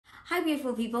Hi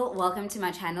beautiful people, welcome to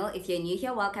my channel. If you're new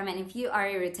here, welcome, and if you are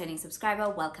a returning subscriber,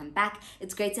 welcome back.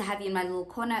 It's great to have you in my little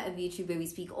corner of YouTube where we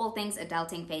speak all things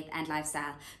adulting, faith and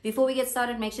lifestyle. Before we get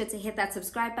started, make sure to hit that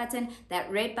subscribe button.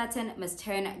 That red button must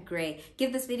turn gray.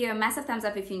 Give this video a massive thumbs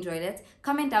up if you enjoyed it.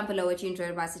 Comment down below what you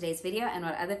enjoyed about today's video and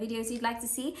what other videos you'd like to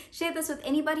see. Share this with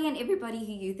anybody and everybody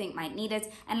who you think might need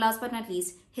it. And last but not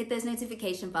least, hit those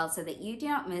notification bells so that you do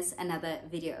not miss another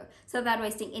video. So without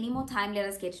wasting any more time, let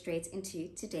us get straight into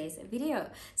today's video.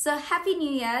 So happy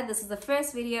new year. This is the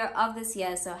first video of this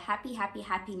year, so happy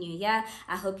new year.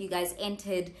 I hope you guys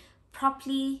entered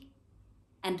properly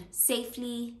and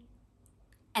safely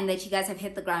and that you guys have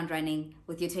hit the ground running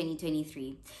with your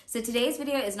 2023. So today's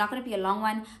video is not going to be a long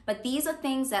one, but these are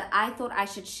things that I thought I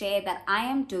should share that I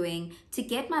am doing to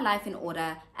get my life in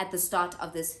order at the start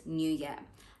of this new year.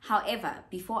 However,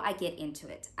 before I get into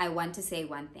it, I want to say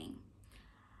one thing.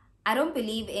 I don't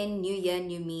believe in new year,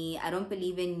 new me. I don't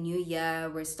believe in new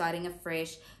year, we're starting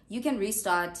afresh. You can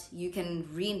restart, you can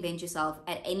reinvent yourself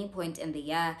at any point in the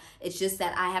year. It's just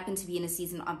that I happen to be in a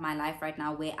season of my life right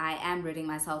now where I am ridding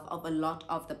myself of a lot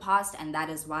of the past, and that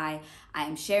is why I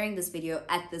am sharing this video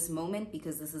at this moment,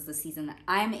 because this is the season that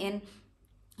I'm in.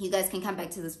 You guys can come back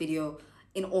to this video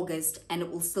in August and it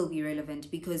will still be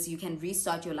relevant, because you can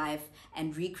restart your life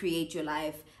and recreate your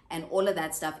life and all of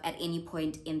that stuff at any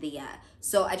point in the year.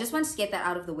 So I just wanted to get that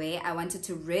out of the way. I wanted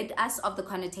to rid us of the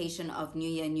connotation of new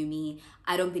year, new me.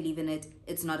 I don't believe in it.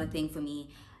 It's not a thing for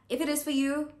me. If it is for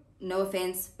you, no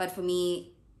offense, but for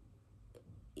me,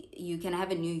 you can have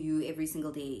a new you every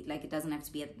single day. Like, it doesn't have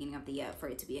to be at the beginning of the year for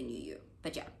it to be a new you.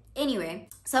 But yeah, anyway,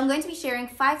 so I'm going to be sharing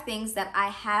 5 things that I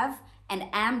have and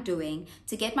am doing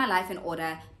to get my life in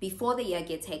order before the year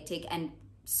gets hectic, and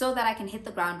so that I can hit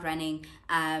the ground running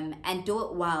and do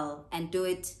it well and do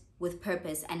it with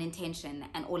purpose and intention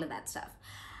and all of that stuff.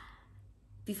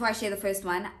 Before I share the first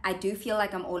one, I do feel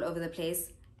like I'm all over the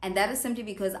place, and that is simply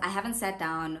because I haven't sat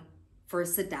down for a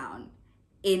sit down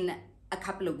in a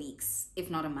couple of weeks, if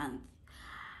not a month.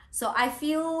 So I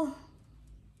feel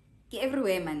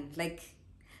everywhere, man.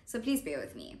 So please bear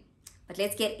with me. But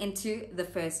let's get into the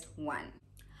first one.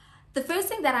 The first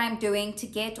thing that I'm doing to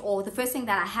get, or the first thing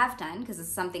that I have done, because it's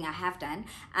something I have done,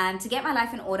 to get my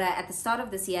life in order at the start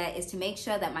of this year is to make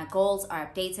sure that my goals are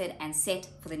updated and set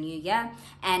for the new year.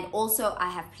 And also I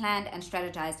have planned and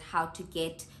strategized how to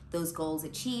get those goals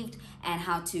achieved and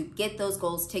how to get those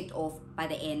goals ticked off by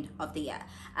the end of the year.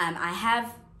 I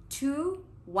have two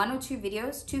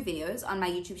videos on my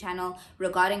YouTube channel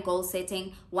regarding goal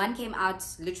setting. One came out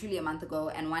literally a month ago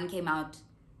and one came out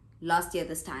last year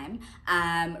this time,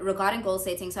 regarding goal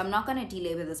setting. So I'm not going to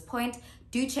belabor this point.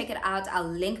 Do check it out. I'll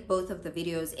link both of the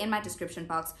videos in my description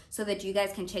box so that you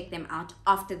guys can check them out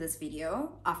after this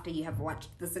video, after you have watched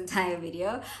this entire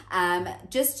video,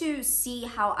 just to see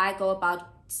how I go about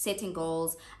setting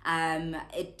goals.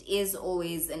 It is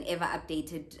always an ever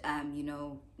updated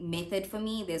method for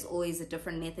me. There's always a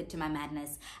different method to my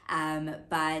madness,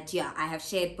 but yeah, I have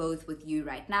shared both with you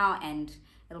right now, and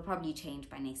it'll probably change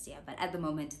by next year, but at the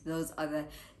moment those are the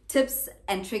tips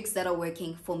and tricks that are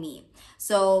working for me.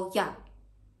 So yeah,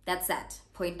 that's that.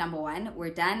 Point number 1, we're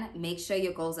done. Make sure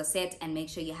your goals are set and make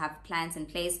sure you have plans in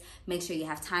place, make sure you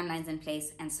have timelines in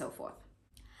place, and so forth.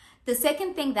 The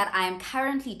second thing that I am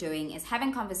currently doing is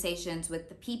having conversations with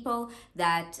the people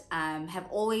that have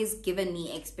always given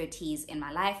me expertise in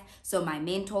my life. So my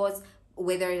mentors,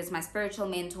 whether it is my spiritual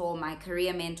mentor, my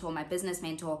career mentor, my business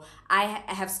mentor, I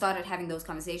have started having those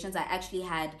conversations. I actually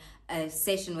had a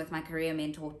session with my career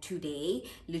mentor today,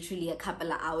 literally a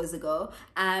couple of hours ago,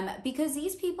 because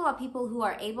these people are people who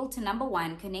are able to, number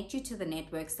 1, connect you to the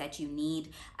networks that you need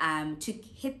to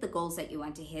hit the goals that you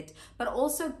want to hit, but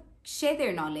also share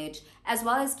their knowledge as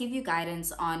well as give you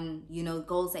guidance on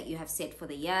goals that you have set for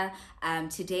the year.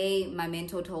 Today my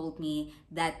mentor told me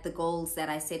that the goals that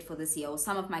I set for this year, or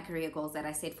some of my career goals that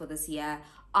I set for this year,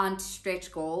 aren't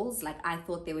stretch goals like I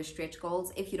thought they were stretch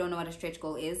goals. If you don't know what a stretch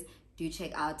goal is, do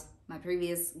check out my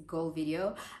previous goal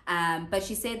video, but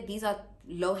she said these are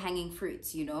low-hanging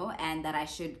fruits, and that I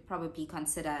should probably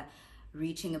consider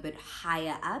reaching a bit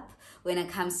higher up when it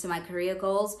comes to my career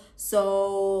goals.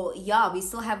 So yeah, we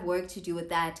still have work to do with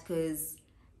that, because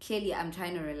clearly I'm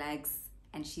trying to relax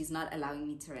and she's not allowing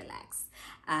me to relax,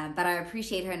 but I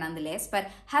appreciate her nonetheless.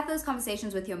 But have those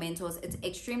conversations with your mentors. It's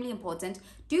extremely important.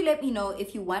 Do let me know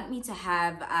if you want me to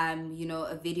have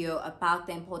a video about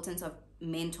the importance of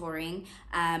mentoring.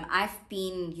 I've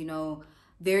been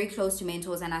very close to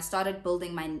mentors, and I started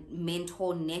building my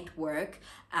mentor network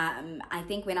I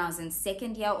think when I was in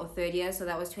 2nd year or 3rd year, so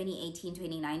that was 2018,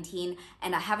 2019,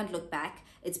 and I haven't looked back.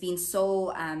 It's been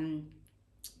so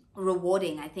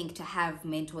rewarding, I think, to have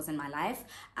mentors in my life.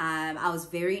 It was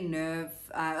very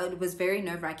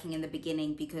nerve-wracking in the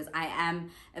beginning because I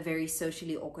am a very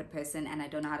socially awkward person and I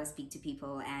don't know how to speak to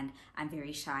people, and I'm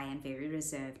very shy and very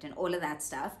reserved and all of that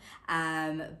stuff.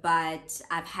 But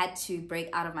I've had to break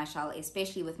out of my shell,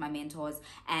 especially with my mentors,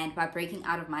 and by breaking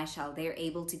out of my shell, they're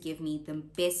able to give me the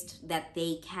best that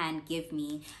they can give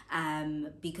me,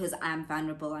 because I'm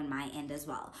vulnerable on my end as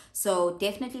well. So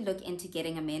definitely look into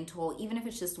getting a mentor, even if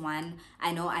it's just one.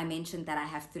 I know I mentioned that I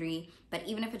have 3, but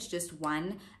even if it's just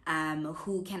one,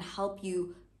 who can help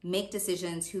you make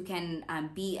decisions, who can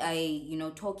be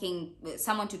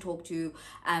someone to talk to,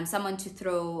 someone to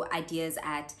throw ideas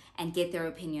at and get their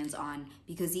opinions on,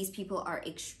 because these people are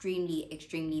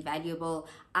extremely valuable.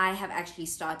 I have actually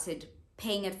started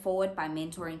paying it forward by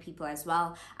mentoring people as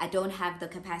well. I don't have the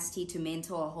capacity to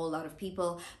mentor a whole lot of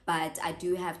people, but I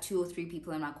do have 2 or 3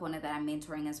 people in my corner that I'm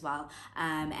mentoring as well.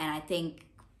 And I think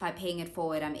by paying it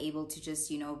forward, I'm able to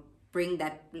just,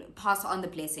 pass on the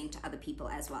blessing to other people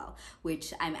as well,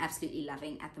 which I'm absolutely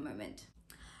loving at the moment.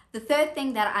 The third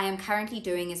thing that I am currently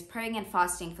doing is praying and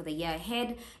fasting for the year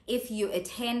ahead. If you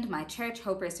attend my church,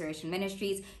 Hope Restoration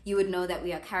Ministries, you would know that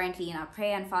we are currently in our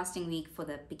prayer and fasting week for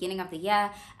the beginning of the year.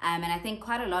 And I think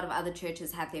quite a lot of other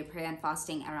churches have their prayer and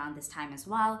fasting around this time as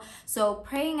well. So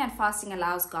praying and fasting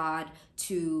allows God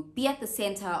to be at the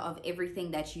center of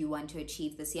everything that you want to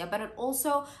achieve this year, but it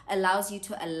also allows you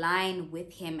to align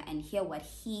with Him and hear what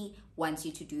He wants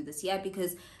you to do this year,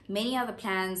 because many are the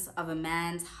plans of a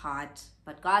man's heart,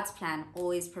 but God's plan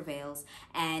always prevails.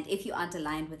 And if you aren't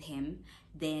aligned with Him,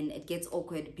 then it gets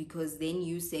awkward, because then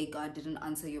you say God didn't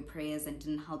answer your prayers and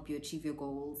didn't help you achieve your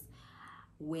goals,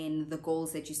 when the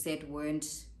goals that you set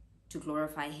weren't to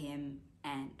glorify Him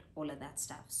and all of that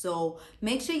stuff. So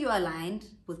make sure you're aligned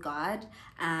with God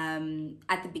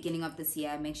at the beginning of this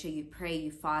year. Make sure you pray,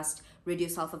 you fast, rid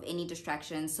yourself of any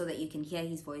distractions so that you can hear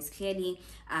His voice clearly.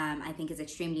 I think it's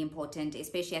extremely important,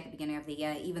 especially at the beginning of the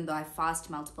year. Even though I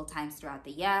fast multiple times throughout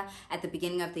the year, at the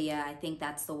beginning of the year, I think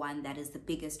that's the one that is the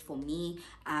biggest for me.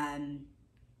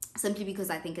 Simply because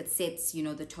I think it sets,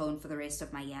 the tone for the rest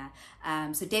of my year.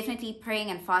 So definitely praying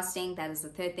and fasting, that is the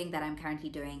third thing that I'm currently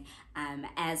doing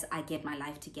as I get my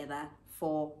life together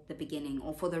for the beginning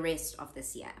or for the rest of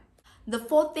this year. The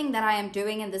fourth thing that I am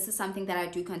doing, and this is something that I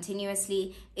do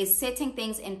continuously, is setting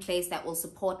things in place that will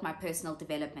support my personal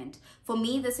development. For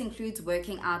me, this includes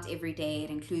working out every day. It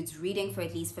includes reading for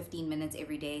at least 15 minutes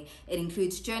every day. It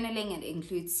includes journaling. It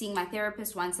includes seeing my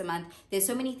therapist once a month. There's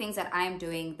so many things that I am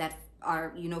doing that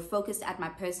are focused at my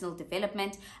personal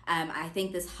development. I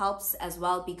think this helps as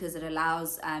well because it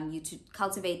allows you to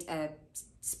cultivate a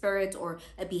spirit or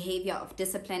a behavior of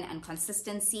discipline and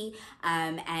consistency,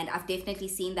 and I've definitely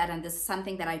seen that, and this is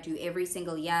something that I do every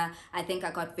single year. I think I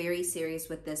got very serious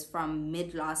with this from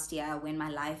mid last year, when my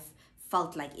life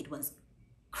felt like it was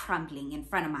crumbling in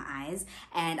front of my eyes,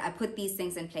 and I put these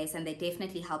things in place, and they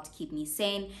definitely helped keep me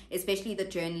sane, especially the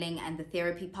journaling and the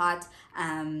therapy part.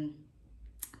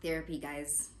 Therapy,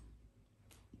 guys,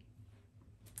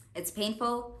 it's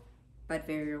painful but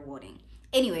very rewarding.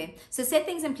 Anyway, so set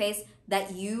things in place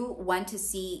that you want to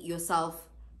see yourself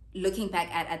looking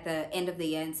back at the end of the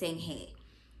year and saying, hey,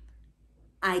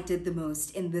 I did the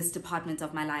most in this department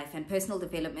of my life. And personal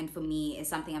development for me is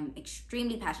something I'm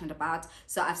extremely passionate about.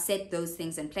 So I've set those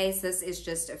things in place. This is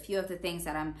just a few of the things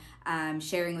that I'm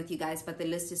sharing with you guys, but the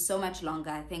list is so much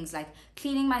longer. Things like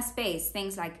cleaning my space,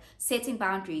 things like setting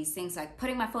boundaries, things like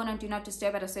putting my phone on do not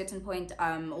disturb at a certain point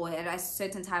or at a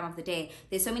certain time of the day.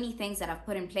 There's so many things that I've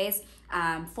put in place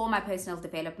for my personal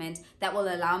development that will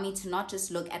allow me to not just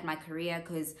look at my career,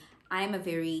 because I am a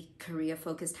very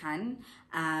career-focused hand,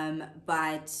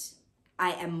 but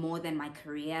I am more than my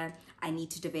career. I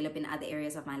need to develop in other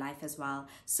areas of my life as well.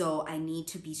 So I need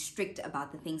to be strict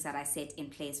about the things that I set in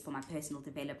place for my personal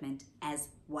development as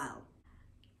well.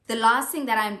 The last thing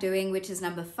that I'm doing, which is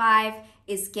number 5,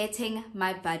 is getting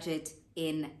my budget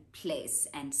in place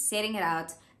and setting it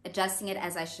out, adjusting it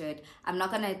as I should. I'm not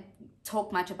going to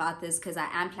talk much about this because I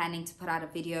am planning to put out a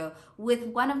video with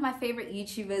one of my favorite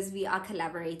YouTubers. We are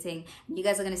collaborating, and you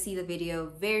guys are going to see the video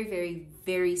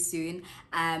very soon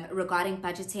regarding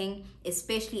budgeting,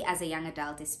 especially as a young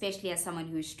adult, especially as someone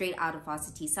who is straight out of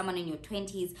varsity, someone in your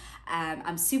 20s.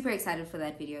 I'm super excited for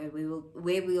that video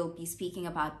where we will be speaking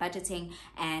about budgeting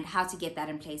and how to get that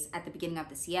in place at the beginning of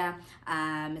this year.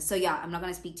 So yeah, I'm not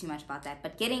going to speak too much about that,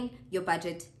 but getting your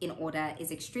budget in order is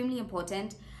extremely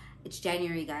important. It's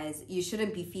January, guys. You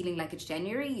shouldn't be feeling like it's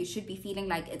January. You should be feeling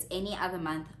like it's any other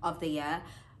month of the year.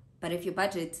 But if your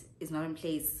budget is not in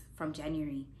place from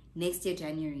January, next year,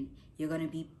 January, you're going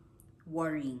to be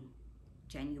worrying.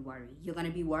 January. You're going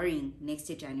to be worrying next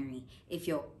year, January, if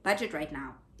your budget right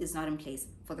now is not in place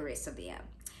for the rest of the year.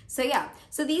 So yeah,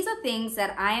 so these are things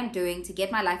that I am doing to get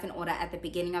my life in order at the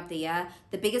beginning of the year.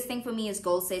 The biggest thing for me is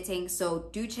goal setting, so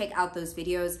do check out those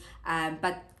videos.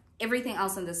 But everything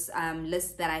else on this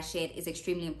list that I shared is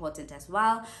extremely important as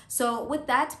well. So with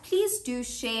that, please do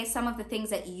share some of the things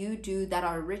that you do that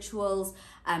are rituals,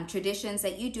 traditions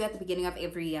that you do at the beginning of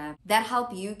every year that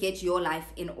help you get your life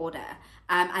in order.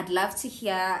 I'd love to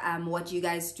hear what you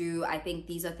guys do. I think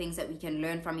these are things that we can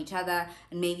learn from each other,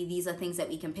 and maybe these are things that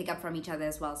we can pick up from each other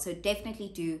as well. So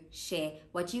definitely do share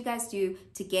what you guys do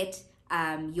to get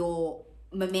your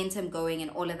momentum going and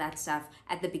all of that stuff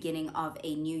at the beginning of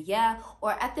a new year,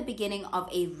 or at the beginning of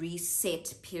a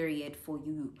reset period for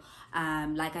you.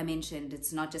 Like I mentioned,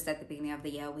 it's not just at the beginning of the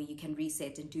year where you can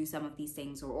reset and do some of these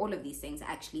things, or all of these things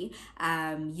actually.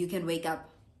 You can wake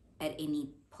up at any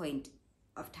point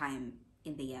of time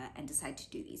in the year and decide to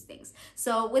do these things.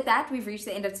 So with that, we've reached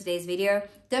the end of today's video.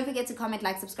 Don't forget to comment,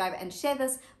 like, subscribe, and share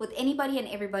this with anybody and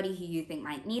everybody who you think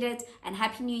might need it. And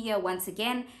Happy New Year once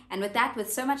again. And with that,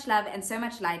 with so much love and so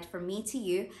much light from me to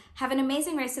you, have an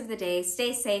amazing rest of the day.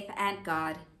 Stay safe and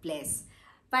God bless.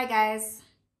 Bye guys.